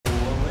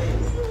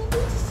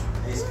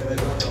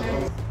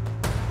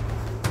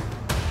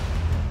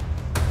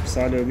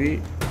سالوبي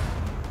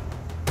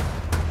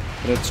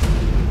رتش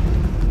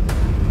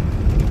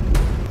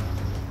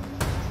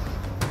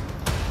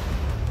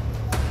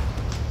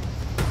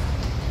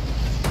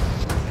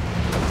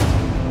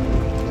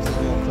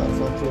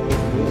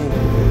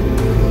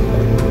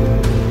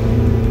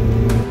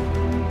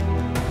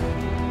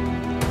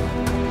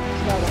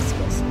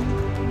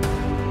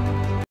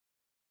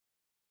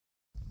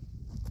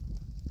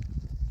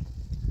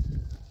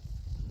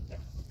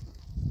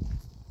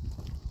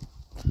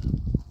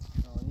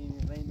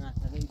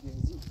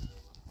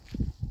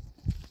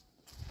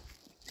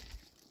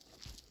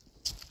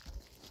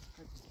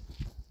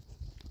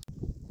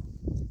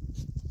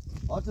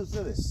آتو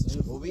سره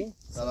خوبی؟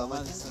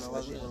 سلامتی؟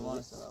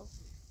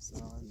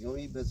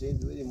 یومی بسیم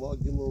دوری ما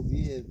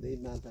گموبیه به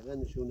این منطقه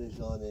نشانه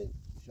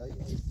شاید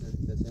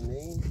بسیم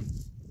نیم؟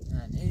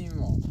 نه نیم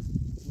ما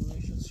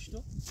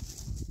شو؟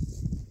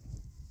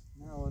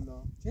 نه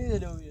والا چه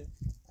دلویه؟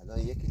 الان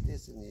یکی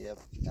تسته یه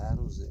 10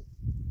 روزه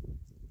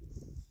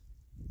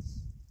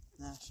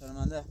نه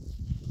شرمنده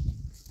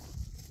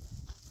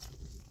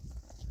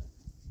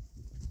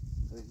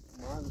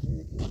ما هم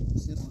یکی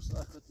 3 روز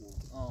آخرتیم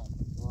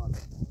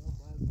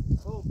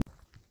خوب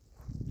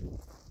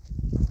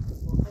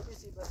وقتی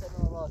سی بس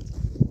نورات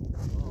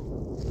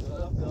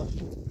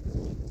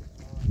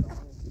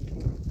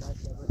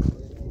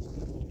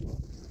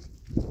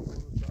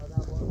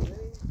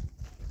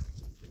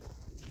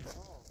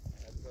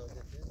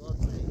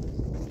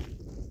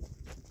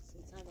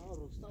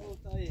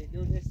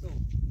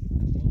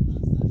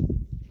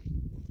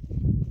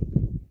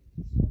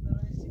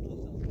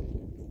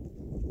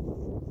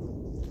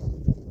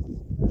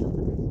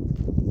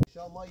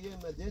شما یه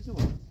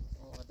مدتون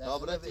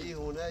دابره به این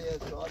هونه یه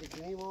سوالی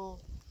کنیم و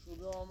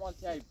شروع آمال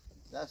تایب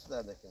دست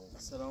در نکنیم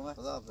سلامت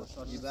خدا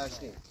حافظ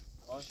باشیم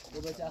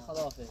خوبه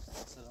خدا حافظ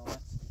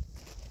سلامت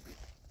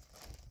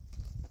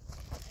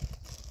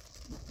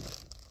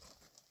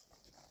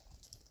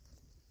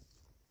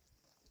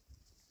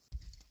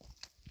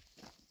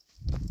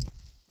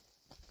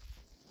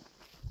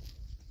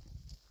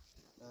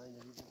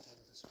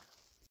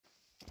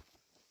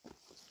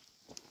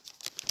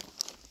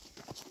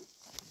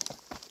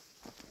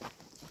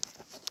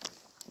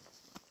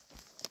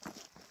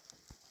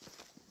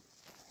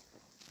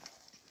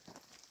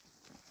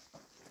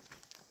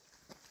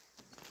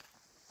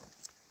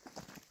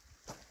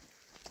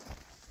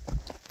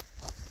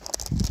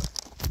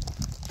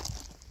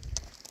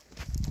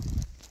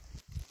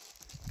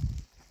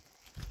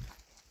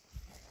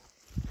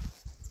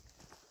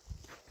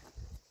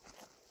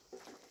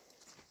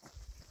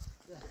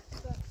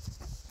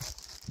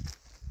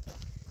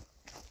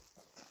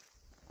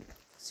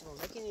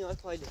لكن يا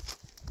تويلت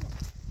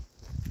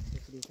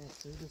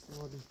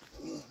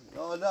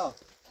لا لا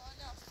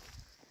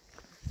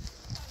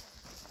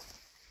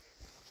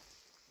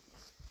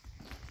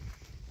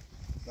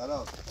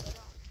سلام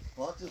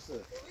فاطمه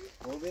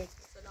خوبی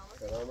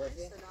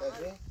سلامتی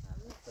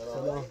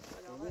سلامتی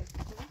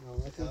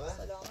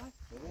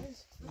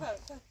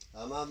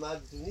اما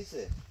مرد تو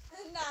نیسته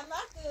نه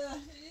مرد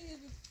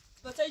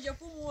بطای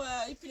جاپوم و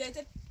این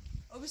پیلیتر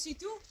آبسی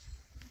تو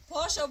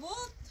پاشا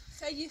بود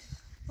خیلی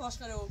پاش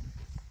خراب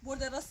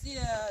برده راستی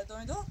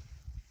دایندو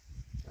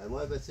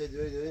اما بسه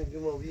دوریم که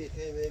ما بیه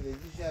خیمه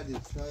بجی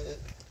شدیم شاید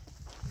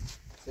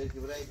سرکی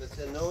برای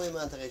بسه نوع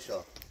منطقه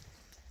شاه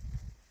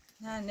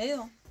نه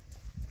نیدم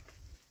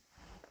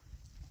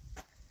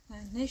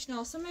نه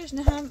نشناسمش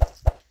نه هم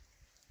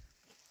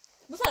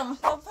بفرما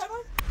بفرما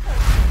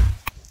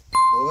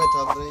اوه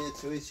تا برای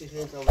توی چی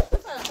خیلی تا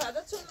بفرما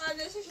فردا چون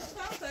مردشش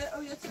بفرما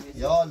او یا توی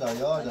یالا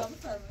یالا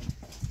بفرما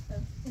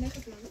اینه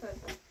خیلی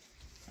بفرما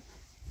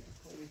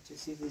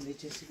چسی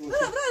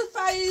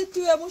پای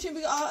توی همونشون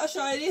بگه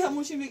اشاعری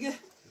همونشون بگه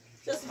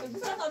چسی بگه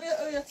بفرما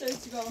بیا او یا توی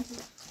چیکار میکنی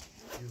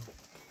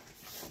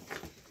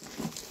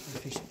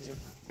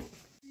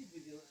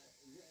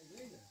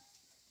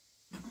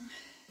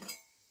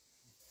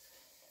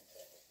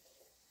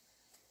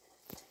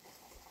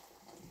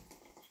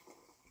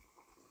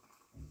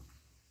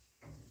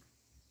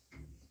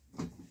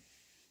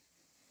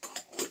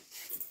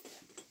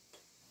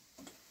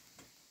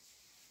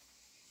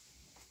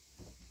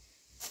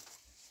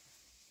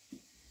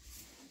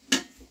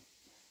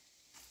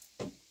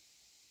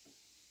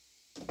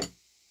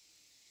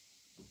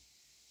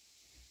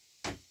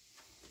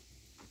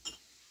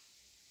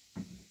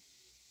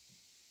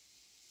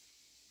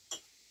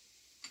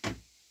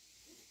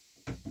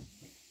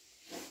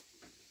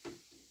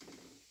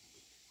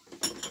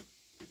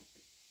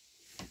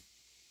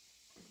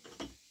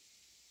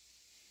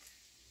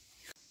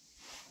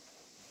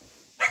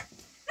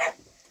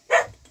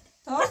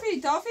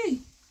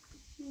توفی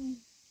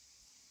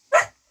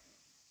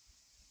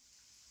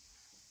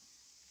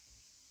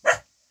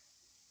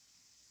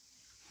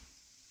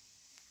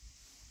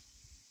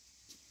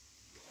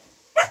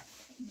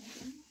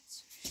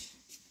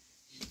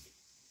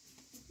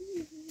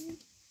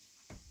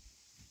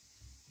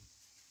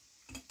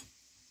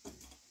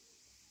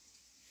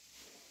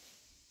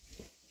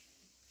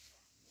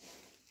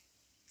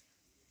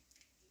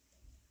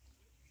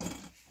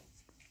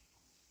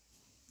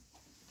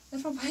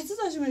Van buiten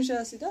als je me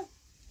zo ziet, hè?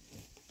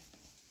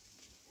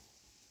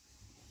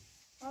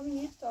 Abi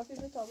niye? Tabii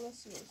bir tablo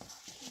siliyoruz.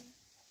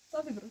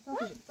 Tabii bro.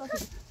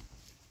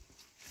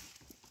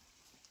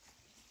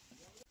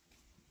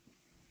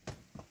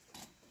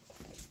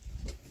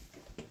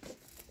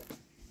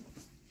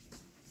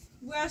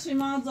 باش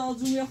ما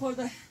زالجوی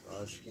خورده.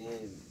 آشکی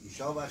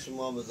ایشا باش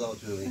ما به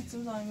زالجوی.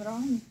 تو دایم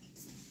راهی.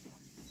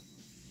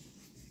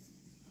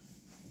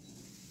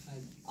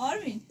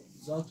 آرمین.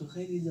 زاتو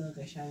خیلی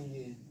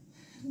قشنگه.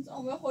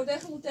 زالجوی خورده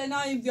خموته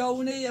نایم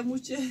بیاونه یه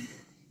موچه.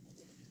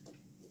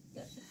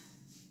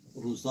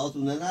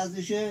 روستاتون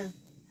نزدیشه؟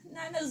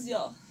 نه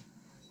زیاد.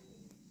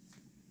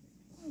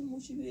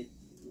 موچی بید.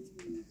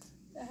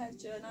 به هر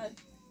چه نه.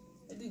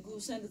 دی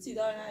گوسنده تی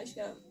دار نایش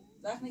کرد.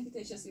 داخلی که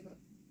تیشه برو.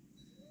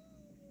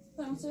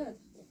 فرام سرد.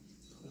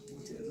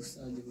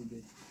 روستاده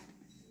بوده.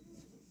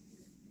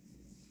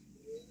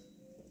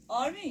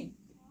 آرمین.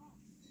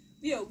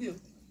 بیو.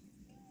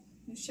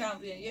 نشام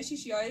بیان. یه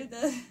شیشی آیر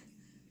ده.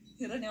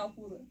 هرانی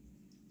آپوره.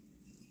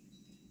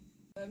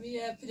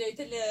 میه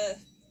پلیتل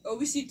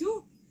اوبیسی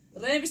تو.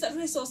 رای بیشتر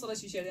روی ساس را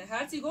شیشه.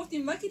 هر چی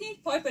گفتیم مکنی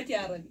پای پتی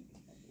آرمی.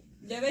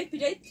 لبای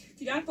پلیت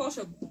تیران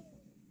پاشو.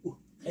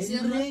 خیلی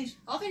ریش.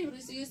 آخری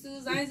بریسی است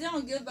زنی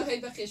آن گل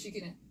بخیر بخیشی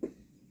کنه.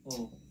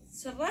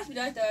 سرراش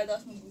بیای تا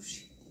داشت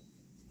میگوشی.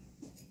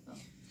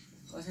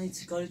 خواستن این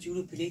چیکار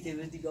چورو پلیت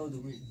بردی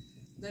گاودو بود.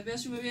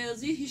 دبیرش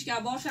می‌بیازی هیچ که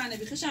باشنه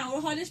بیخشن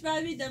اون حالش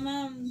بعدی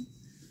دمم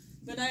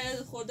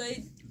بلای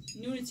خدای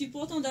نیونیتی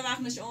پوتون در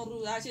وقت نش اون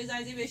رو هرچی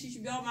زنی بهشیش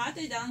بیا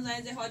معته دان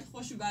زنی حال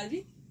خوش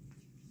بعدی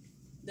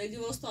دیگه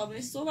واسه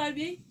تابنی سو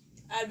بعدی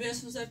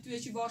البته واسه توی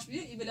چی باش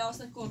بیا ای بلا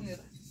واسه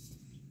کورنره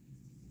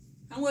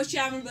همون چی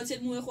عمل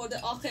بتل موی خورده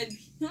آخر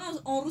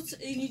نه اون رو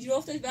اینی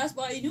جفته بس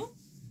با اینو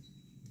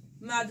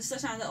مدرسه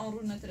شنده اون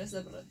رو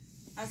نترسه بره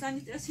اصلا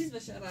نیترس هیچ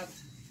بشه رب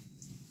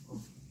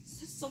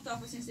صوت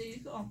آفرین سیری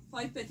که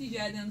پای پتی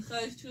جدن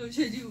خیلی چوب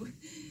شدیو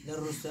در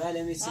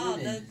روستای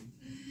میسونه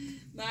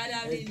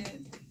معلومه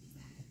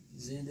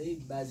زنده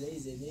بازی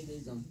زنده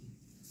دیدم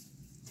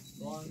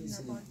وای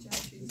میسونه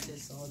چه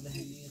سال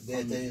همین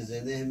بهترین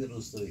زنده همین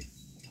روستایی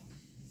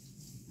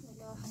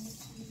والله همون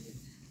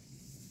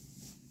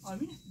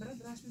آمین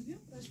براش میگم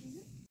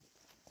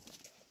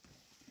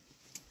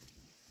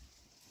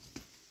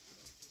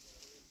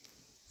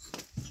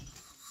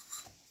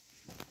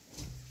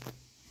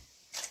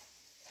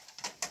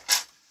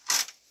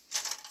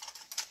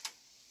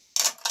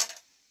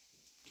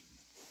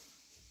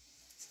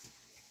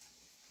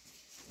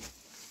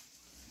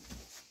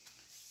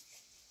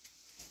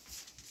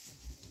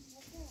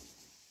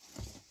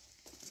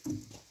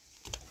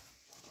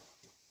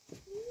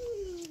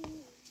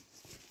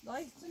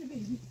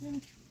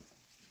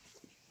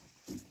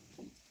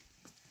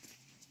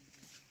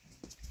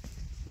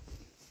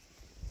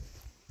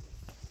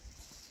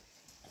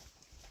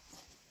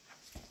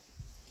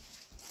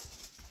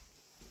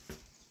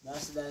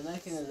دست در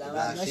نکنه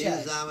زحمت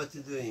نشه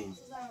زحمتی دوین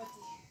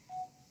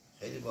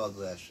خیلی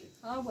بازوش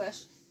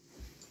باش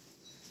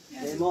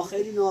ما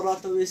خیلی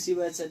ناراحت و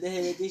مصیبت شده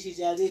هدیشی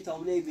جدی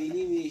تابلو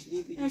بینی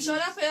میشنی ان شاء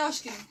الله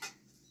پیاش کنیم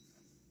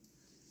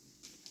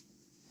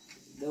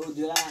دو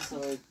درخت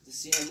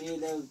سیمی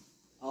دو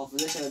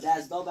حافظه شده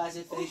دست دا بحث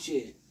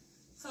فریشه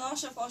خواهر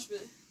شفاش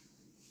بده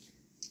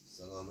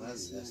سلامت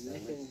دستنه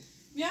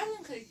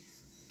بیاردیم خیلی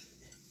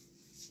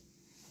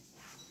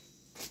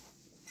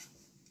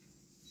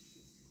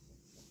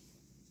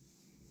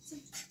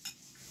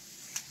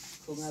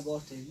خب من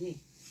باطلی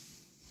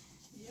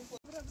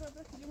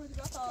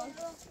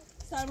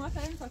سرما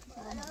کردیم تا که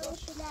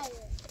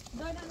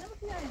نه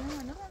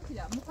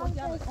نمی‌پیلم میخوام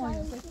جمع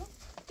آینه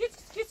کیت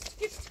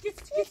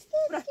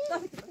برا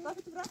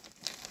برا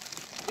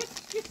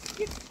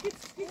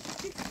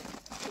کیت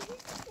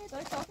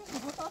دای صافی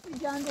مصافی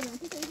جان داریم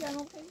که چه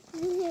جان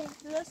خیلی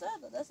درسته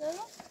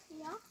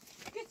یا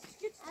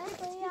کیت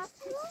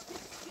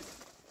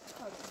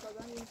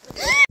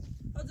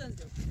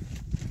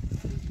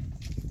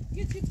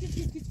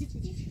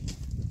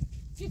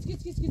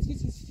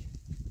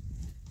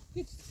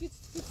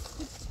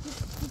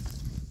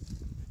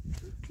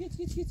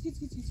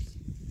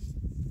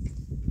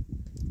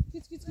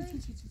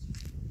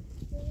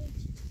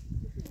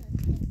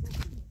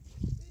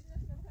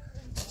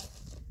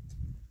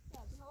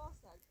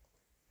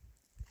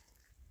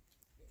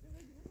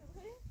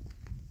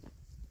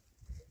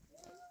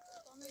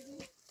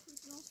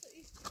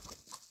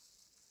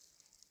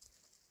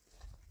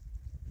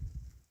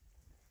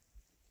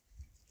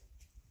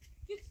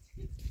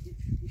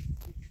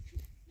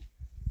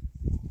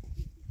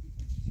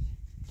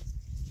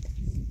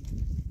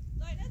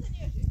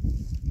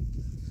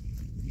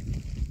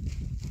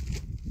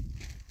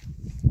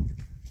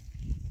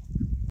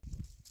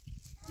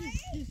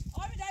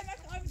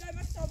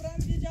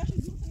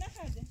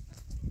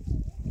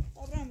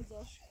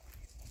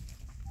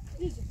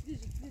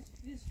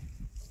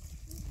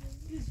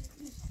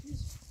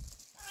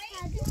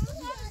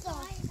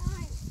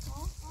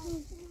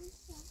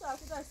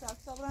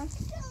صبرا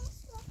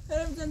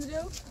خیرم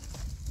زندریو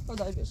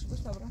خدای بشه باش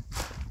صبرا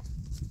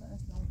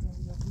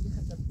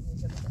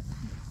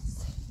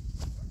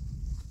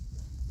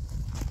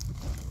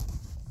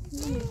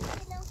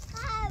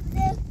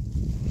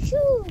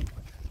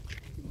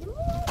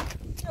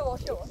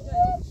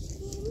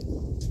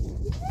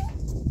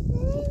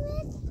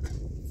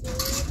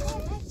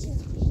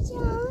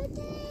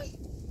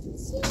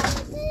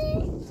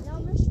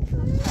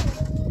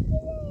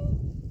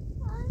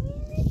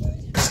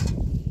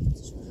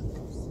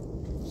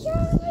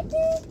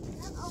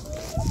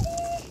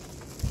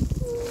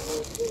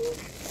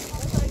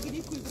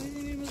گیری کلبری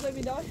میرموزه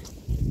بیدار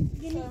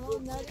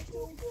سلمان نره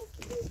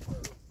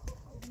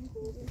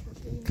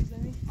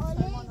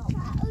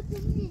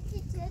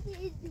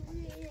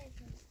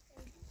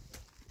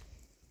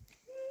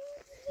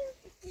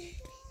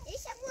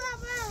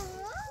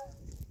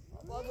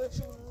بابا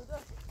شروع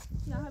داد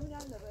نه همین هم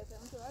داره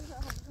اون تو از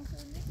همون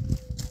خیلی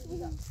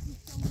بودم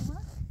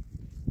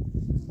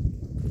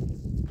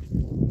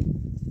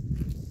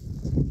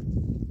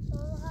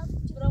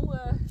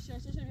برام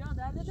شنشش بیان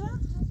در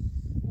دادم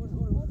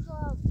اون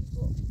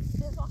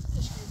دفاع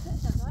تشکیل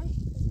تدای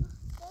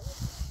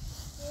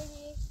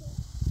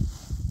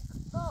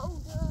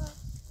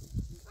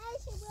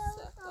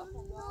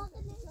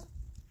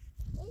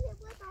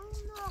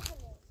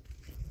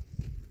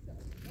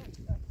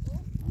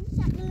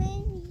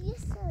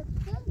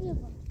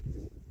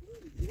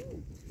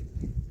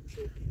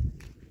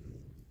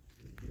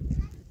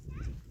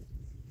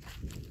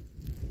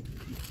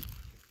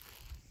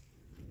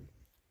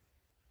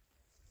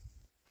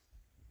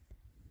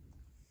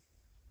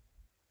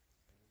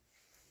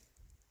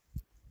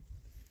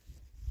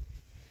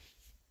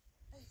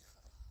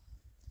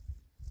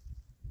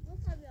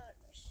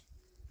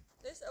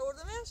دست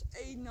آوردمش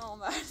ای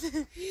نامرد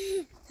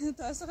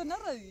تاسخ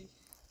نردی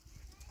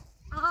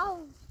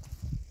آو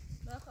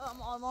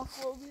نخواهم آلمان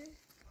خوبی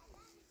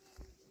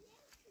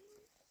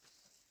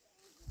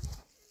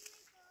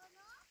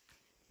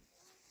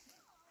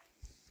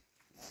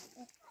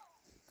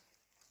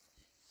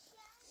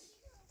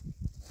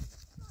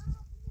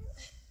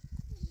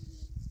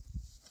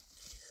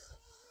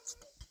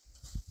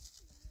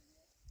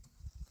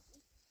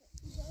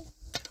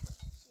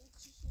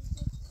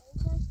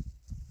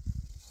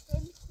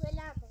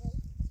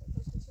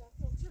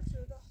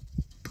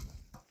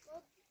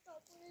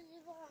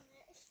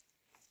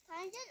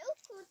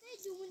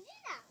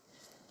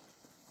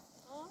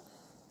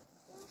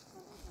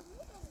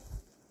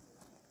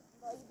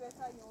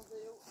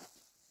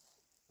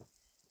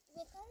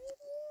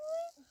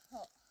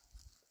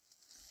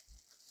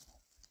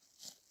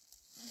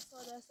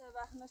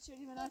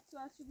چری من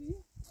تو چی بی؟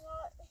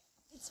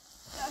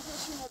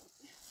 دستشون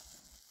نبی.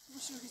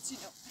 مشو هیچی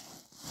نم.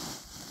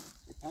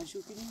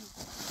 پنشو کنی؟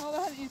 ها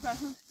به این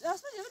پنشون.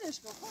 دست من یه ولش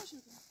کن. پنشو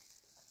کن.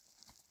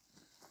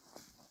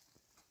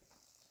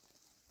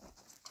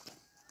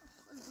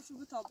 مشو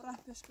به تاب راه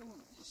پیش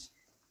کنمش.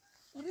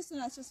 ریست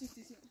نچه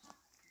سیتی.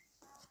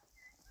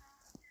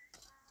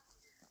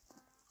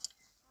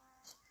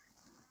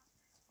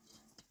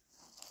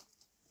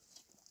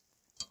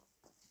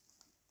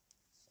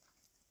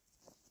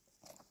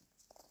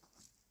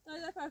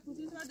 نه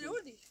پرکوتی تو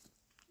دیوردی.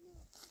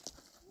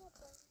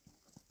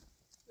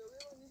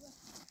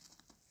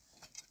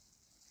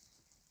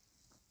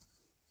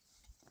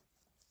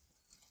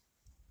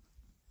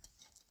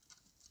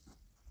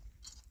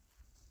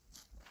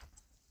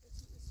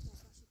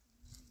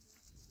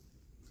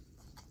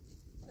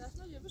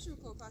 دستم یه بشو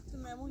کوپات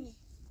میمونی.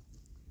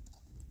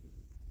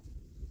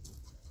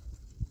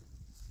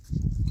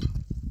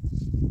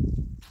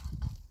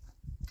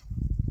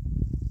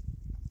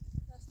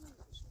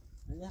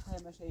 من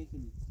خیلی مشایی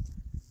کنی.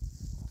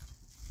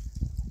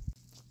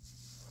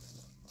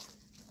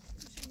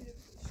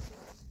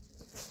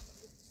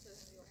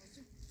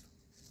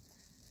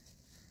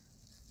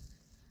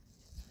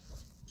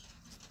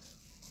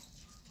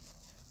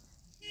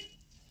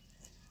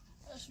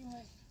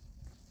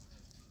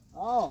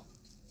 آه.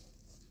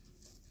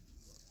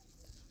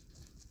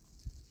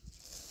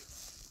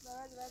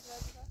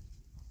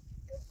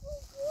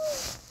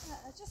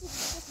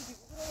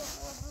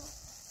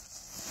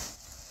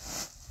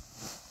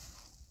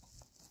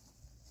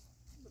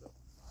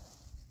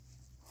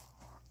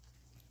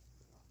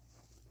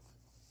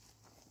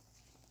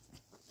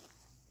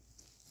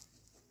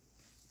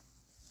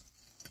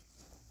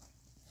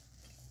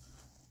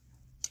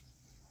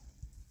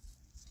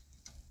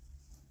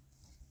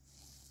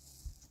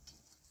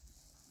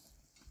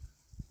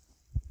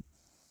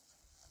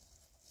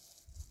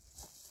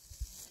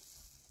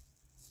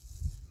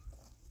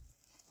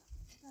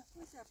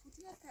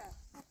 پوتی نکرد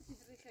پوتی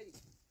دری خیلی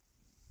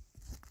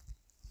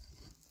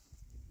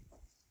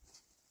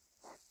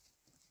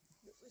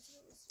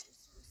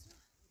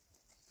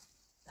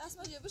دست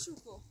ما جبه شو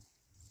کو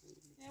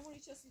نمونی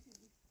چه سیتی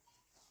دی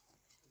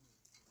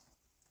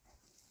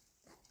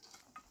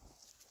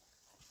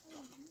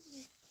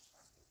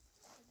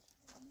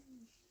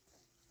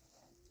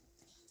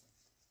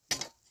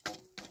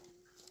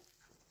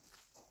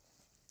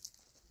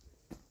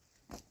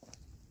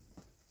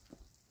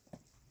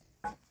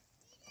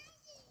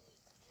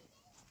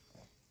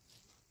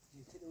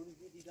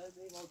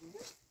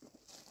فليتني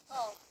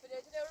أول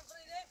بريدة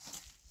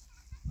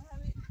ما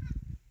همي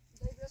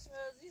ده بس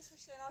مرزي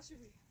خشنا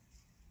شبي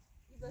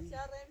يبقى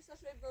سعر رأي مثل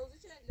شوي بوزي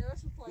كان لا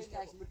شو مش باين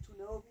كاش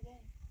مرتونه أو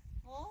بينه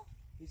ها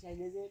مش هاي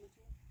نزل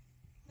مرتونه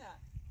لا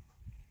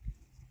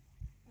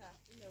لا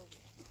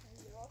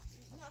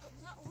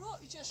ورا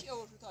يششي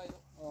أول شو تايلو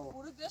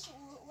ورا بس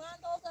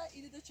وين دادا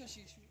إذا ده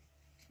تششي شو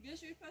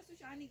بيش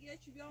يفسش عني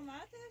جيت شو بيوم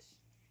معتش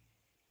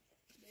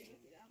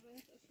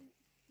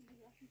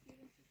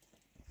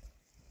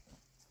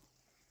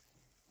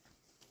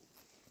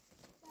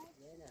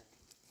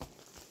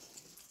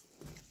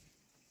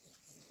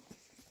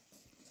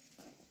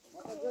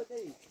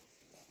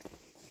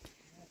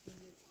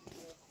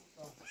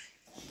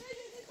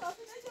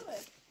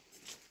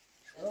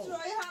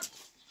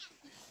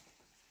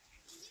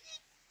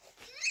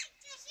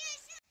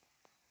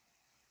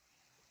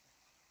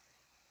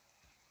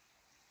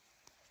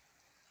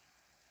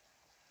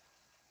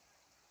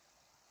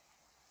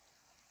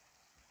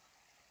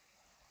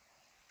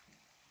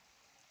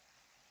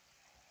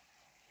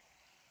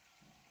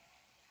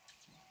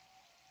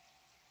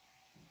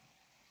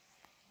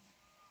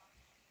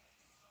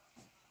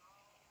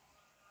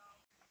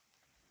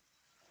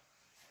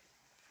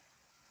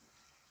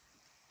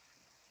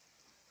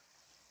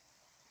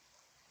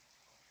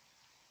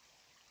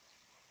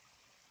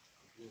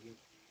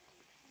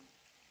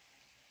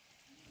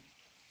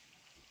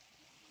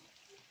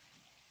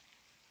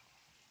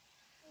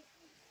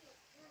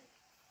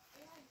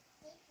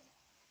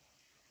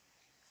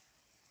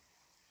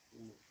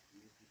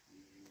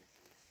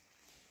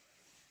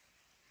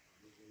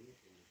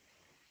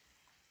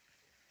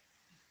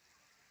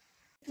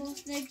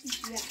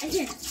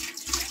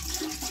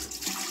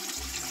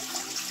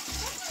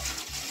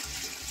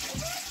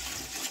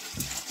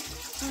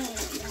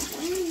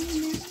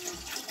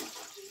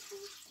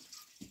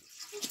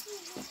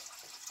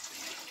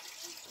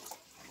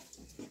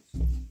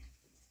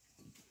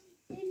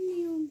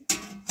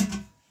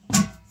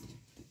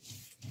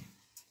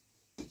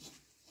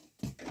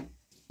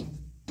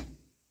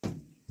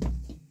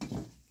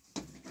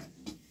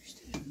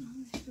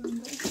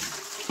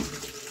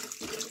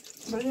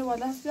برای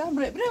والا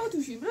برای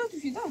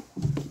توشی دا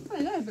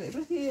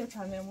برای که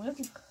تعمیمونه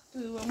تو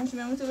موش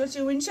میامون تو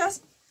برچه وینش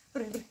هست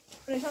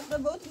برای شخص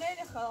بود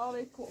نه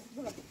خرابه کو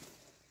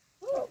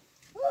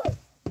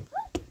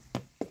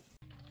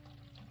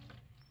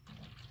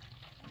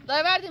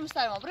دای بردی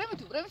مسترما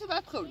برای تو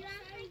بعد خورد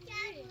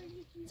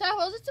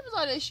تحوازی چه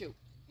بزاره شو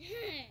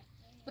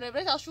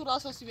برای تا شور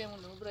اساسی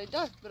بمونه برای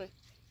دای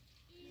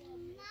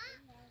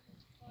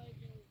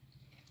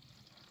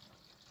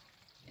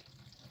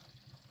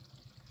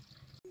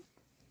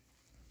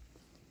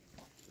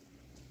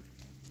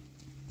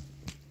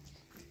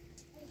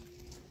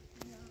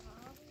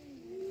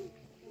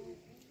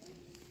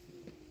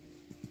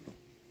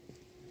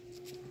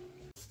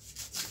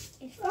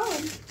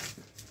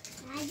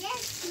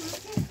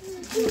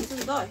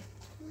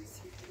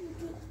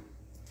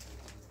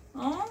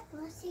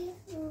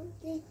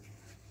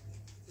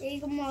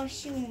یک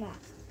ماشین اومد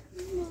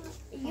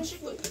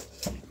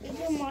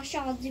یک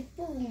ماشین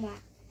زیپو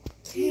اومد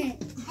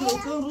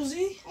لوکن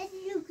روزی؟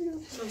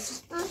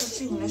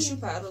 چی شو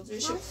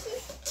پردازش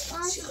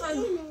چی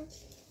خواهی؟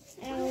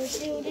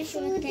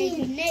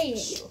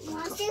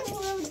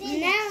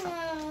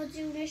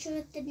 جونه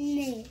شده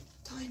نه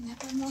تای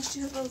نپر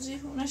ماشین روزی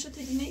اونه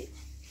شده نه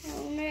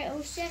اونه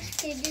اوشه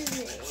خیلی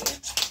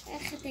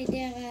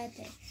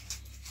غاته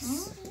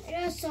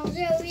را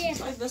سازه ویه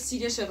باید بس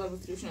سیگه شده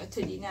بفروشونه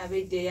تلی نه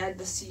بید دیاد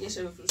بس سیگه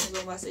شده بفروشونه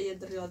دو بسه یه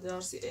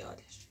دریادار سی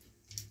ایالش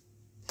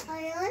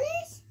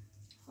آیانش؟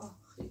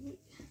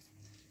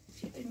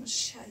 خیلی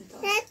مشهد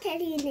دار نه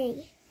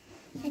تلینه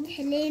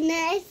تلینه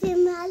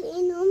احتمال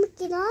اینو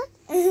میکناد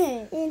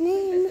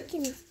اینه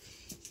میکنه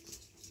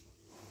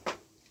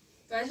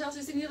باید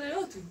شخصی سینی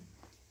ریاتو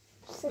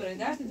برای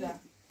درد دار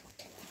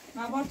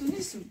من بار تو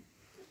نیستم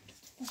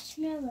باش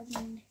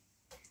میابدونه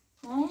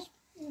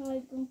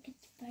باید که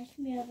باش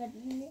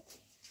میابدونه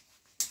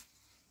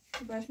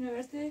تو باش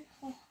میابرده؟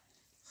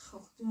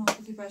 خب تو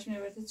ناخو که باش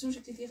میابرده چون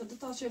شکلی که خود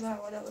تا چه بر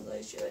والا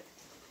وضعی شده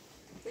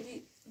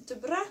ولی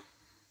تبره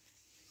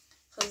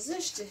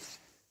خزشته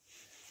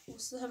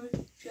وسط همه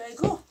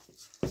پیایگو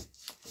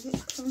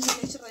همه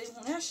زنیچ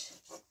رایمونش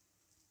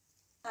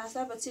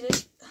اصلا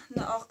بطیرش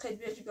نه آقید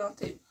بیاجی بیان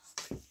تیم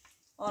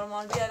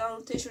آرمان بیارن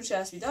رو تیشون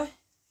شهست بیدای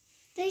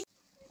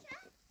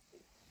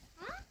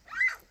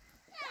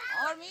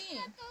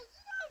آرمین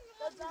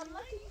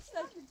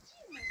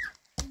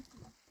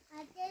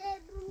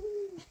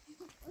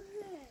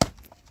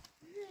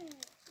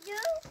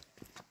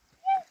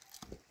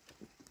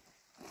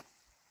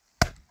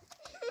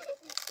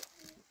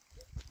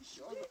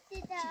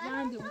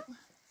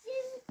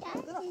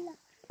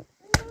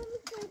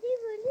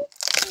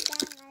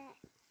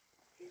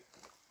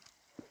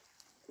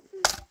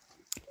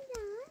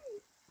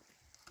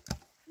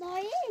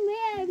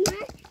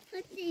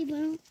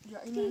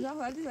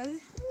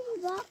ولی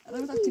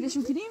الان میخواد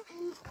تیرشون کنیم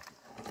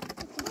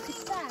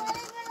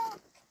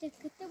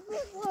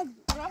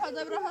راحت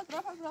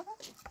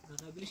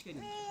بهش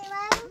کنیم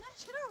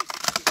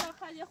چرا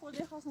خیلی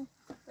خوده خواستم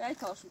باید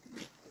تاشو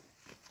کنیم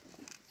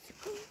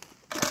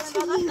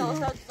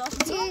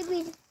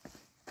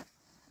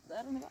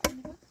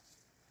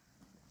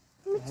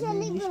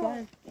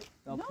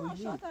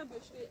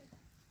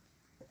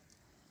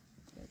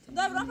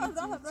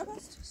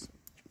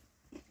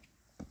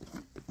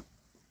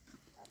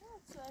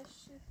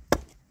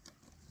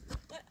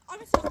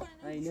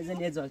Nej, neden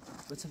nedzaak.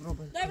 Wat is het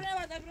probleem? Daar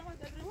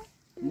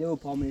Nee,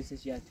 op handen is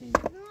het ja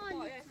tegen.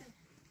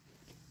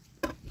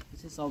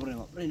 Het is sabr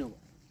maar. Brino.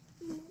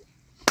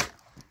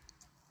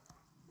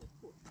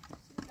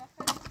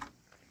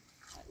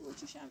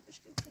 چه شام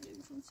بشکل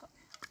تلویزیون سال.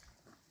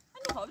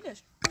 من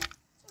نخوابیدش.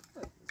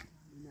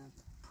 نه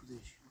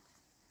پودش.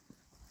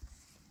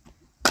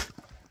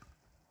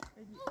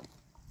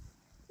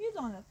 یه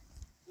زانه.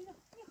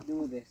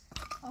 دو بس.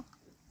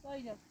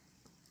 دایده.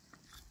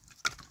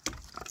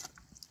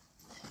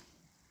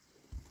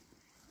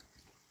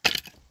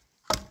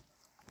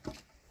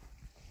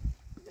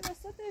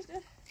 درستش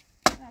ده.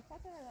 نه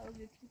پاتر داره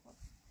دیگه پات.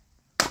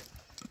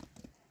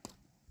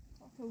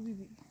 تو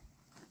بیبی.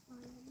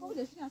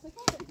 خودش نه تا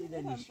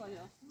دیدنش.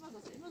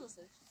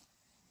 مازه.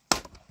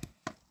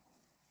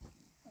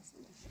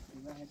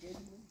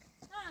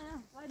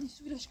 نه ولی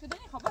سویرش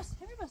کردنی خب بس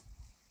همین بس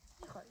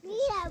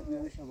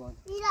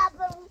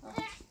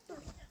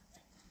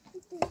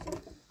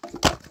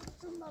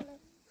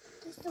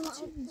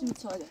زود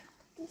ساله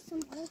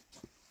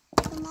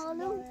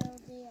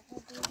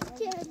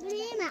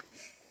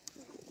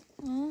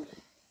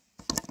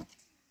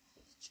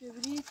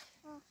چبری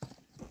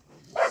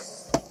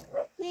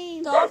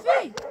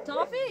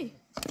تافی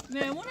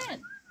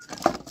میمونه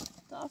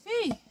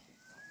تافی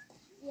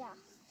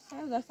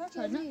سر دستم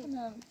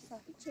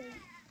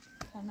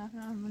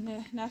کنم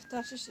نه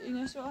نفترشش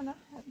اینش رو نه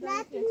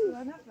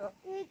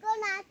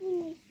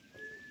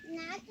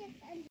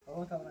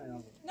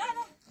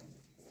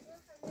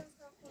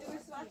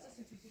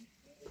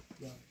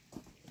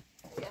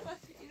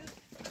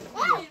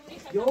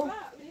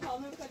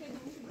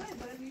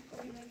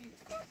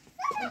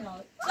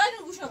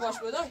نه گوش نباش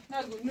بدای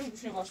نه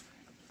گوش نباش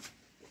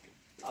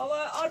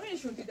آوا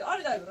آرمینشون دیده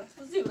آره دای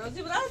برا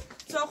زیبرا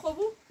چا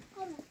خوبو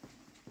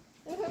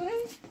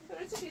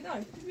برای چی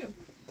دای بیام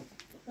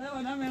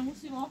نه من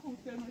موسی ما خوب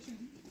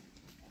فرماشیم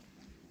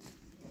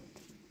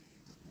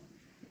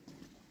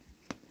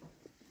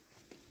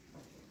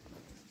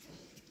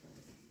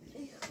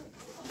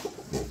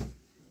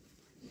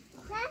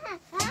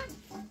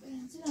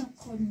بنزینم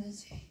خود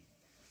نزی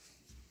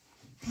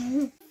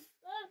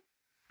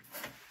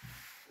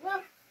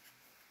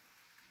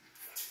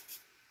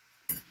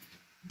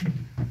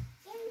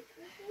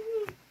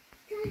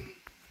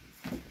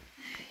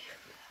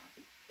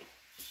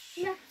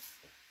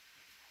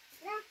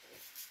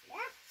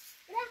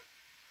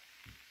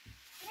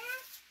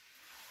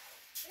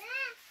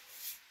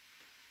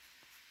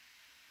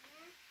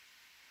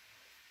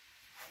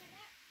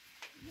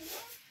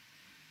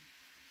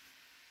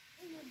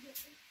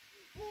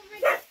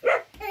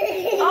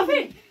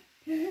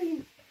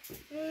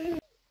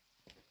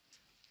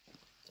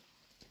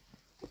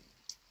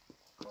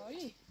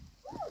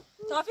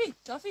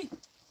تافی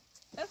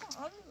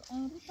ارفان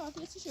آن رو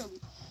تافی چی شو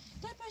بود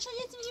تا پاشا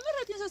یه تیمی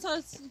مرا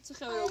تیزا چه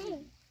خبره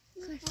بود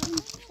یه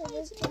تیمی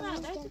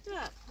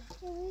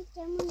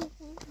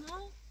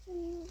مرا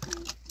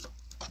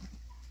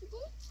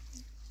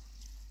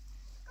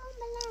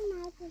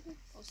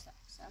تو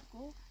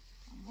سرکو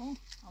هم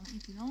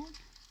ایتینان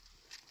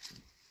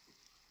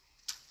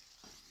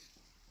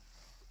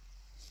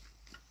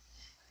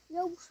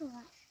یا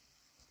بوشوش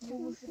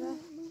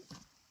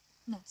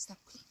نه استاپ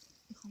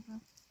میخوام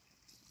برم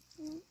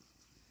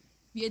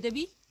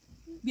بیادبی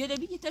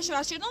یه تشه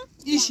برشیدم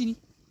ایشینی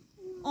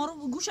آن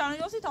رو گوش آن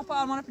یاسی تا پا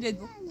آرمان پلید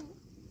بود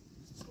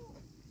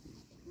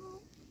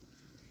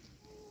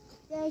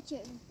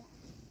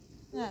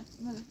نه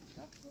مله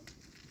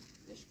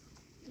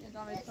یه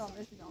دامه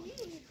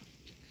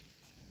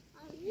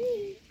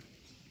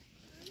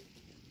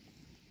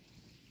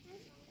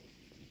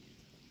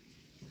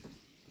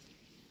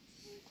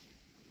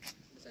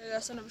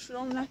دستانه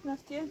بشورم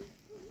نفتیه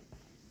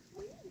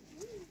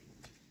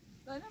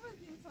داینا باید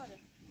بیم فاره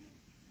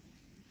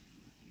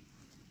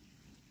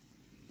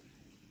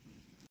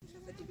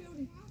شفتی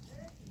بیاری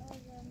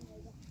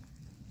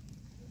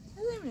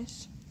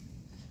نزایمنش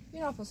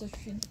بین آفاسش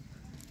بشین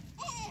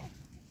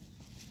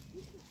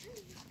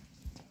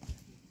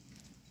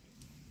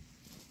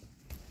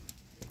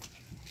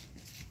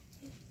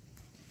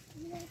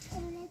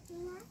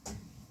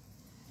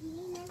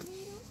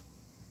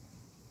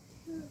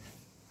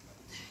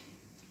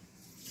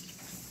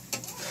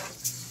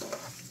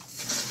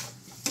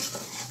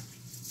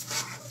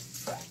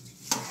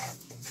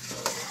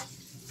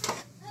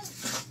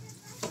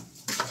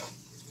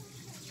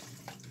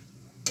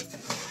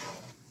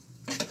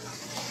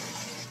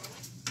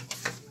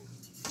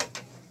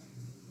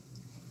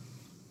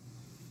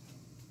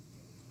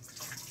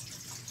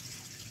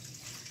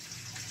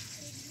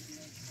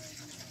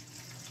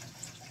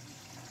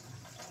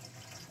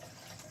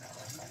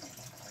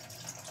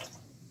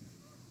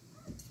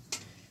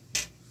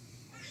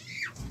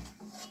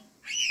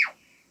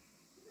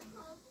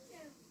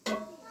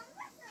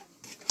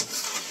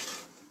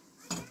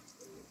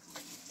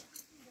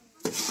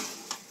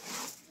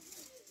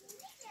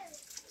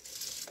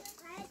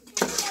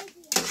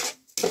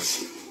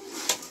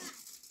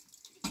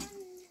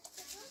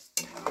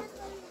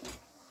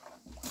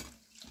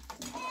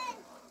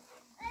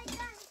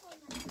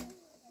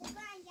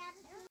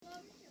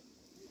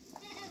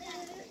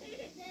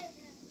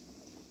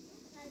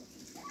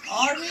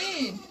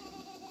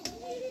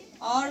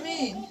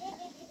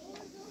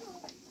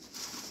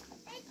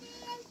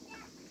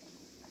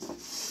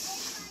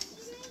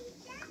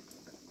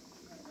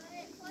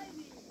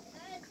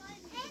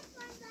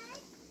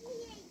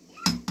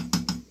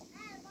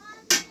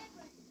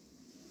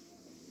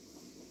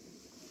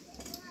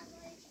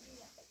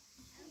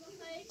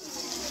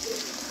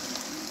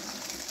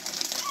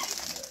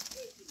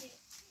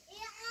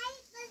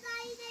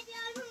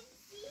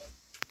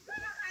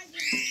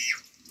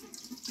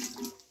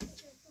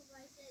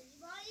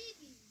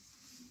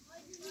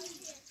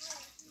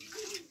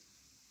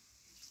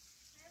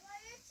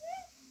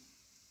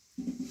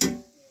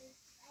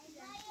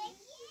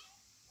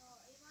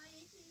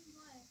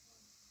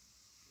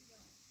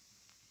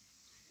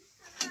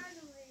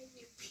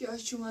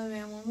پیاز چومه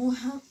میمون مو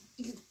هم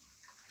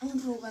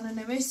اون روغن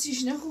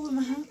نمیستیش نخوبه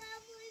من هم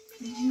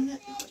میونه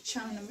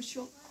چند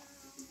نمیشو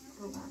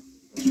روغن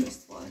بشو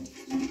استفاده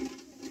نکنم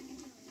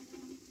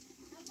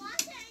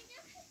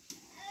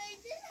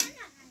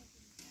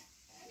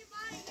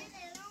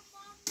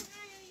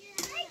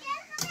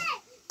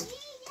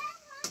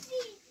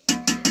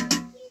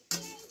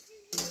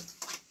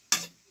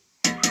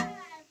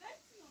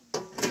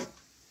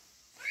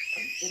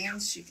بریم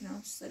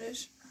شکنم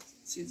سرش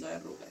چیزای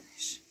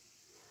روغنش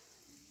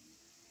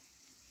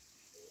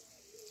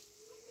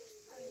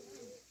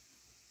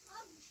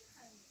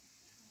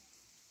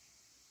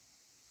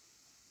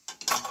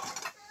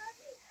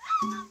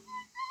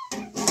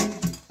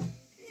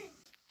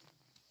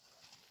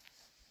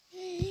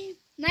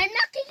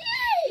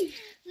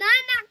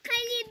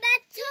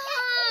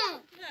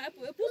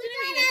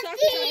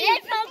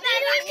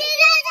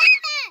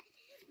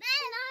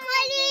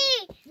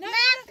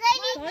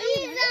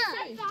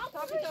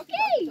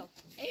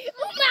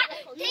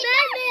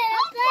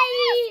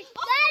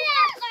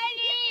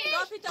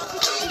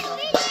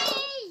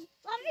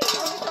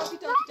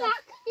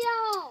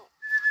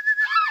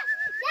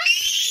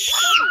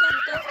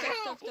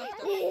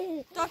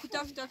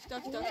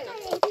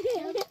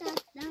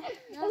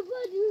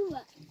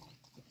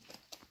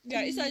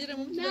Ya, isa aja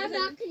mau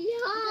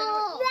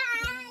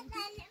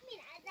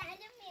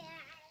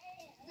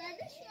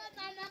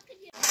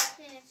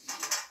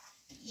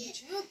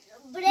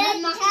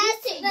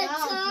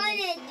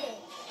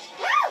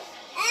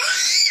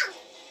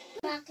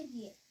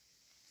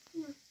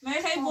ما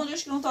خیلی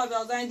بونش کنم تا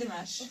بیازن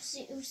دمش.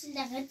 Ursi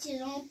daqqa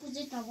tiran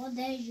puzi tava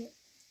deje.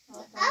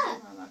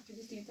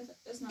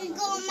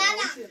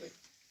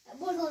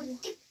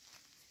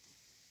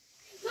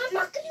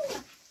 Mama kliwa.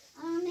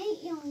 Nee,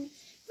 jongen.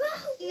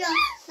 Ja,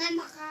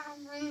 mama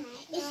gaan.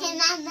 Ik ga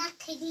mama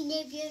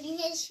kline biori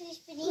heshish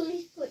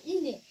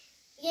bini.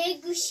 Ye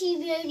gushi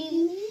biori.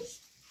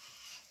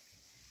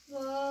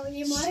 Wow,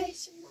 ye mai.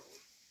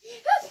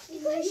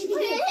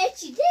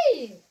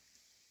 Chide.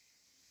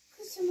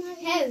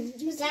 Hey,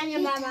 mizanya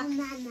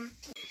mama.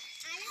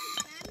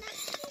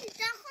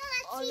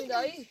 آلی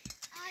دایی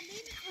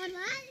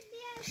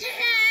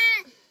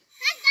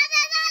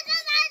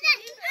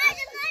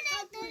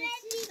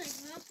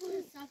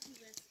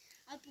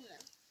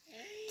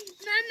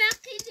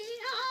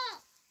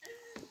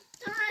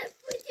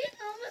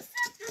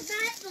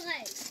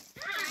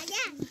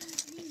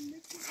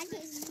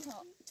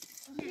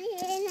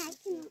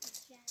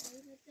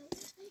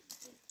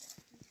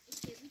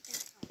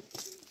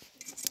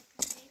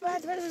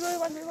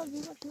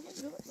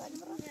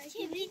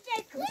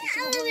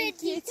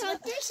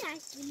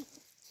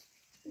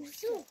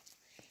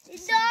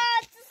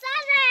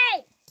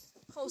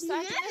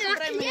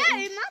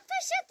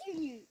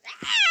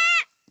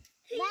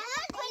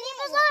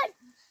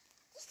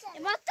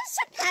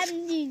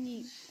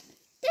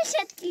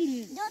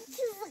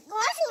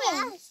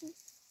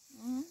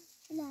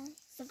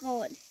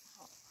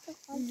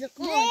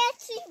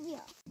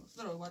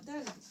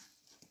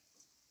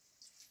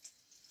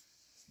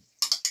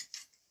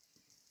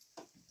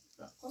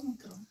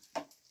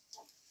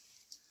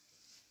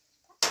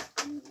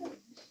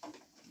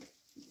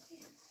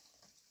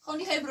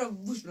خونی خیلی برو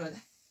بوش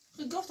براده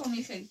خود گفتم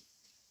میخوایی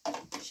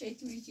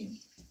شیطی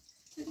میکنی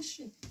چرا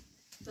شد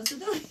دست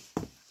داری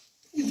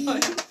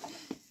داری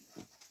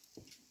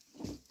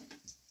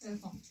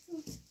تلفن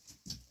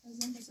از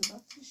این دست دار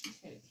تشی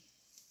خیلی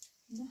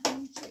نه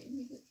همین چایی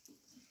میگه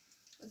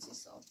بسی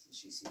صاف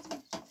تشی سیدی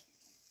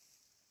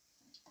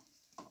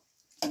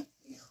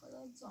ای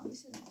خدا زانی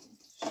سیدی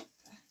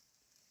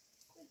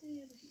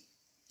بده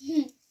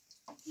یه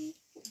بهی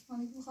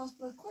تلفنی بخواست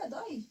برای که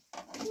دایی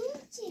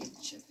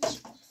چه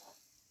پیش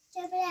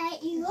Chapra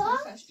iwo.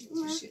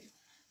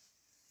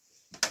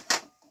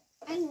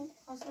 Ano?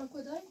 Hasra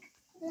kudai?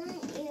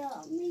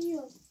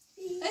 Miyo.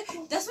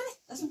 Das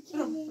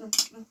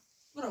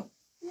bro.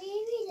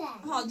 Mira.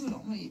 Ha duno,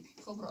 maybe.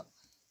 خب برو.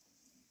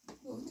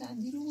 رو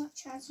تندی رو ما.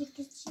 چازه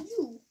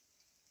کچیو.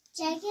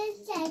 چاگه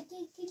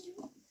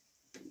کچیو.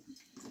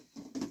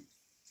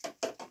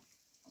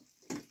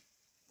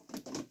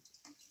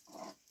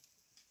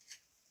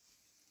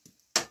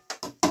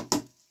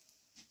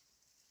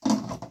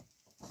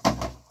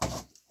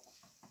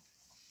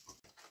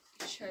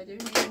 Şöyle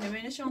bir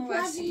yemeğine şan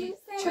versin.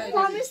 Şöyle.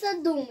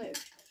 Kalmışsa domur.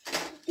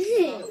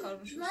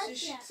 Kalmış mısın?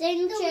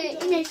 Senin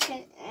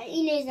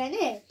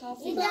inezene.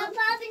 İdan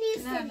babini Ne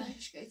istedi. ne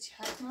hiç geç.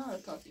 Hatma var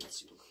tabii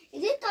ki.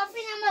 İdi tafi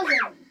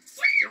namazı.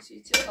 Geçi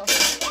içi tabii.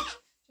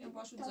 Şimdi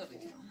başı zırhlı.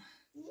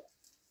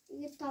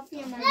 İdi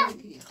tafi namazı.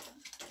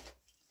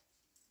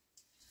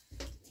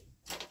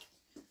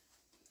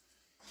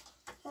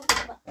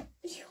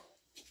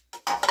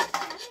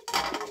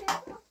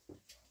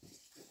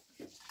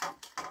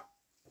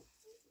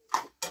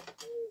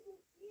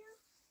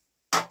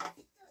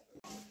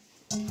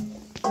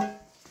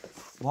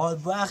 وای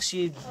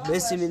بخشید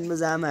بسیمین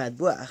مزحمت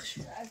بخش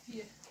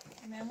عافیه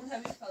ممنون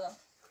حبیب خدا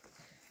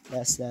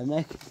دست در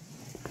نکن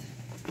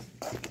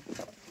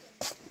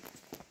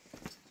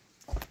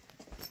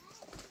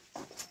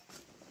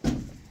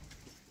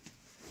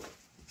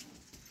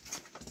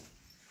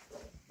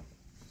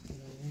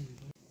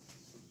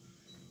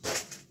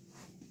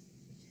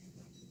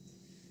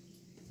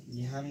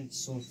یه هم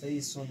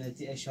سلفه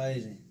سنتی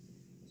اشایره.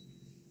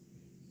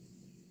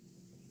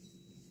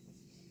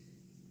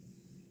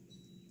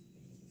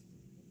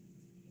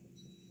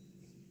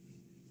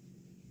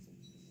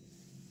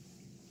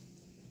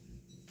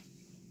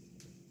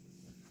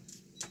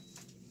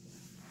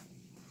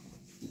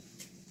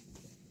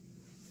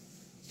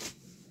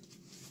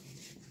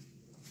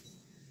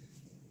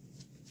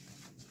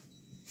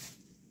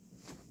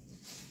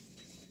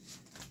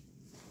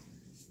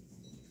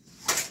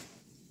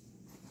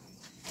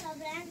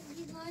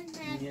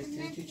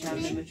 تو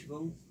چند چی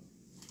بگم؟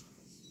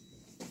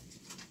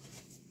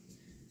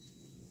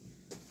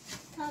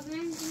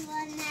 تابرم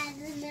دیوار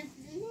نرده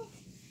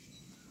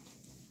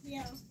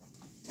بیا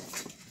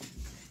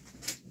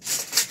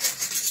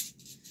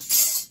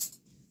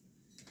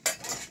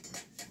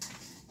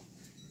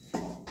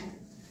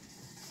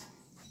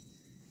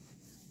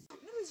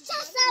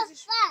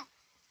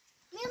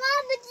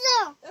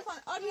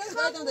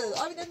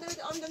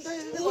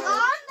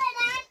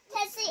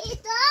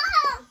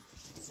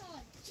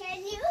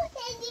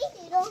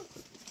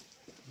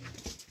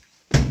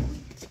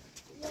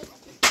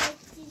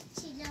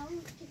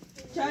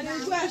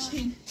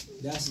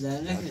دست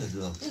در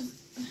نکنه.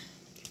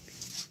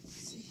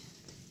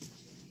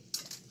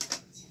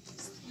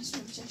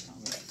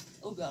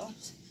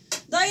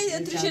 دایی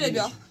انتریشه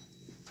بیا.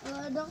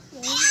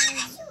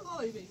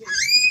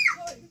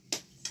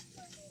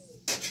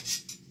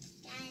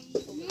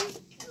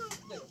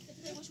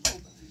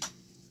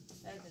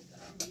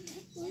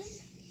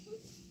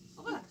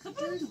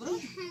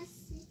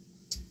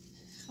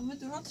 خب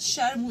دورات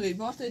شرمولی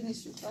بارت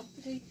نیست شو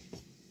بری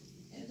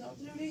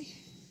ادابلوری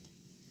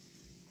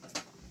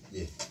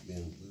یه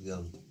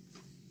بیام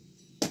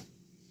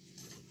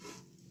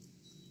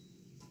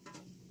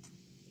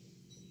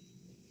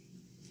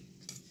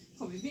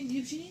خب ببین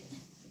یبشین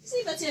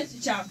زیباتی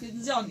چم که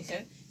زیانی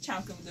خیر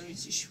چم که مداری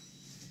چیشو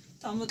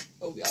تامو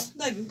او بیا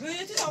دای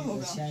ببین تو تامو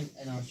بیا شاید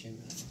اناشه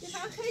یه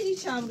هم خیلی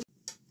چم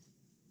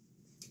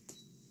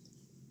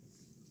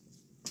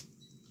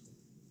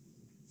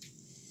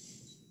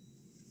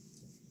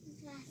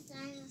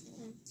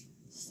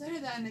سر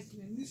در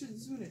نکنه میشه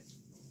زوره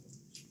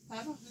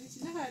پرما خیلی چی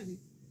نکردی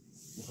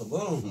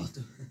خبرم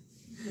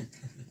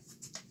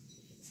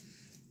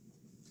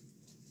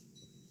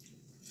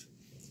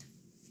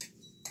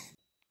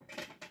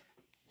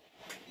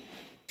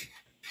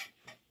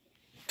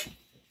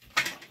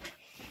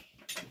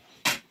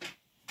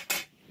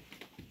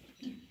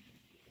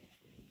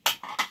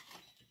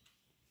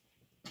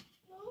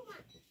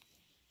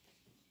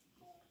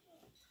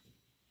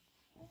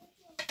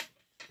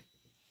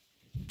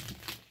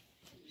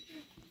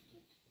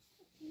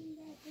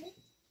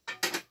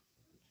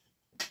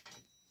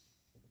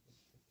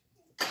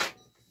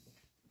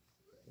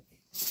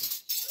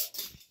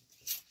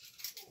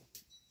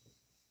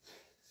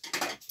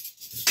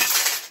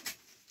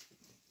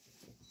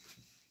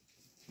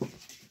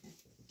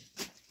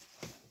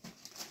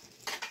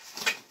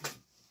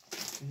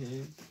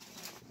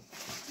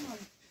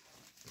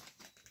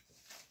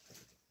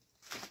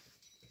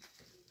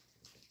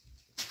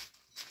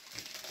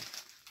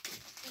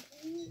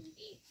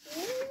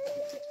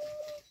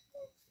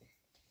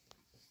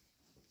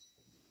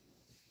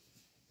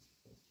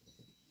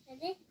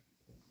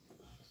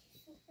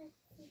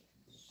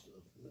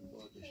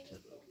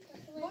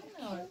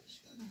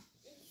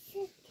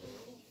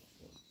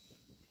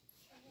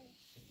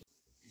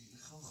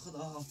خدا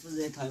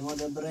حافظه تایما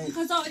دبره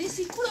خزاری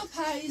سی کلو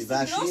پریس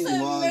باشین درسته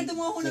ما مرد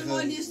ما هون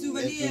مالی استو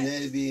ولی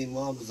نربی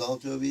ما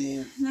بزاتو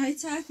بیم نه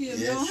تافیه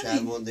یه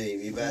شرمنده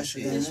ای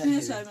باشین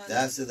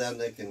دست در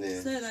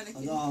نکنه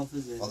خدا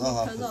حافظه خدا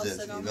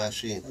حافظه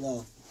باشین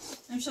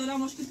امشالا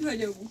مشکل تو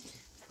ولی بود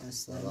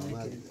دست در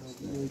نکنه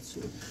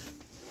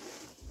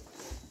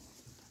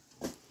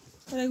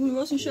برای گوی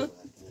باسون شد